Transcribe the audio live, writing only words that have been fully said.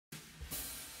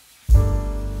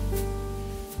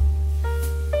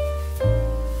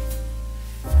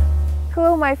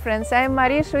Hello my friends, I am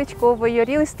Maria.Shlychkova, your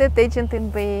real estate agent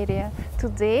in Bay Area.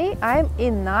 Today I'm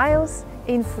in Niles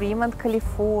in Fremont,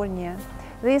 California.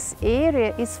 This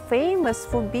area is famous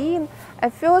for being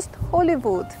a first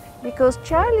Hollywood because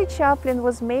Charlie Chaplin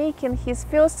was making his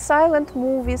first silent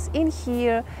movies in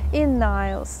here in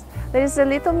Niles. There is a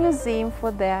little museum for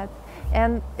that.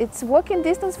 And it's walking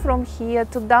distance from here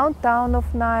to downtown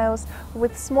of Niles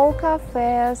with small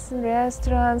cafes,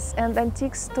 restaurants and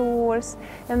antique stores.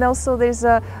 And also there's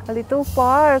a little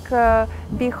park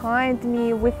behind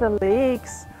me with the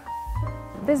lakes.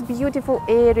 This beautiful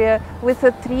area with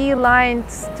a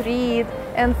tree-lined street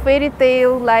and fairy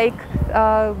tale-like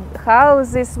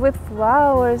houses with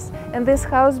flowers. And this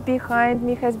house behind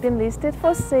me has been listed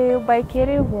for sale by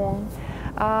Carrie Wong.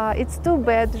 It's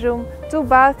 2-bedroom,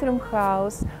 2-bathroom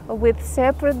house with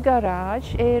separate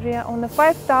garage area on a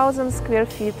 5,000 square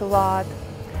feet lot.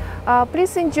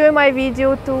 Please enjoy my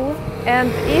video too,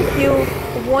 and if you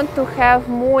want to have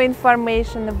more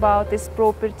information about this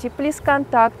property, please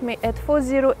contact me at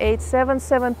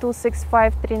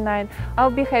 408-772-6539.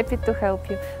 I'll be happy to help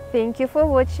you. Thank you for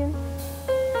watching.